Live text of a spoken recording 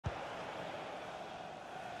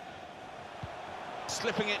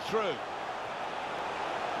slipping it through.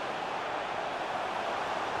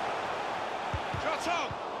 Shot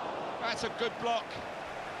on! That's a good block.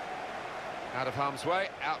 Out of harm's way,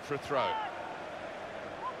 out for a throw.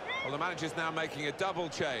 Well, the manager's now making a double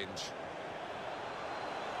change.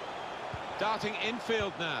 Darting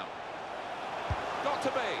infield now. Got to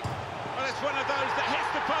be. Well, it's one of those that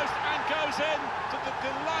hits the post and goes in to the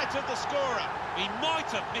delight of the scorer. He might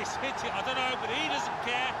have mishit it, I don't know, but he doesn't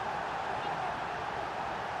care.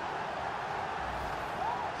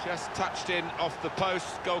 Just touched in off the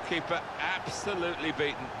post. Goalkeeper absolutely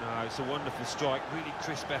beaten. No, it's a wonderful strike, really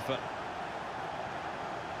crisp effort.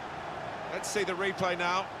 Let's see the replay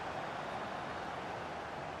now.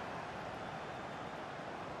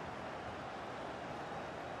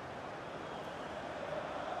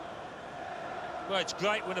 Well, it's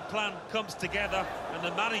great when a plan comes together and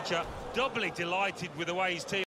the manager doubly delighted with the way his team